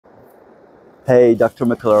Hey, Dr.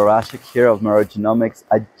 Mikhail Arashik here of Genomics.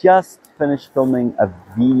 I just finished filming a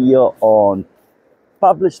video on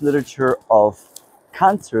published literature of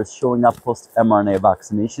cancers showing up post-mRNA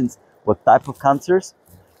vaccinations. What type of cancers?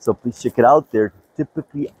 So please check it out. They're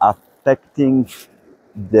typically affecting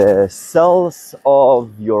the cells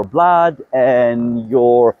of your blood and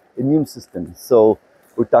your immune system. So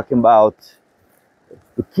we're talking about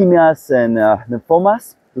leukemias and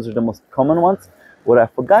lymphomas. Those are the most common ones. What I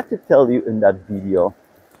forgot to tell you in that video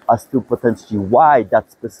as to potentially why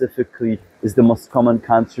that specifically is the most common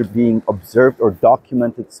cancer being observed or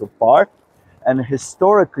documented so far. And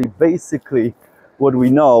historically, basically, what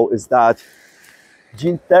we know is that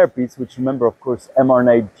gene therapies, which remember, of course,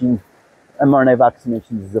 mRNA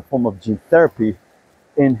vaccination is a form of gene therapy.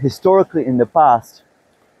 Historically, in the past,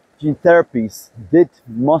 gene therapies did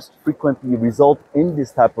most frequently result in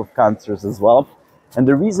this type of cancers as well. And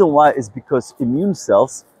the reason why is because immune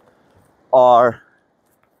cells are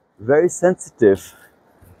very sensitive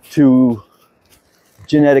to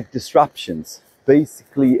genetic disruptions,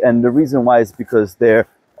 basically. And the reason why is because there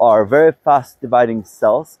are very fast dividing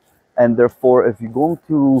cells. And therefore, if you're going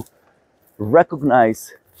to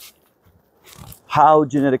recognize how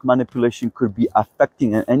genetic manipulation could be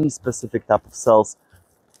affecting any specific type of cells,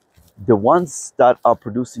 the ones that are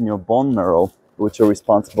producing your bone marrow, which are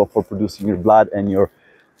responsible for producing your blood and your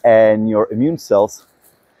immune cells,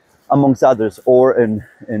 amongst others, or in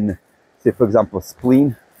say, for example,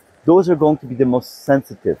 spleen, those are going to be the most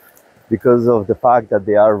sensitive because of the fact that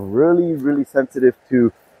they are really sensitive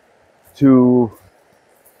to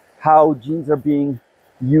how genes are being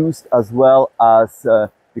used, as well as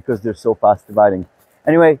because they're so fast dividing.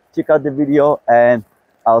 Anyway, check out the video and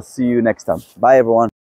I'll see you next time. Bye everyone.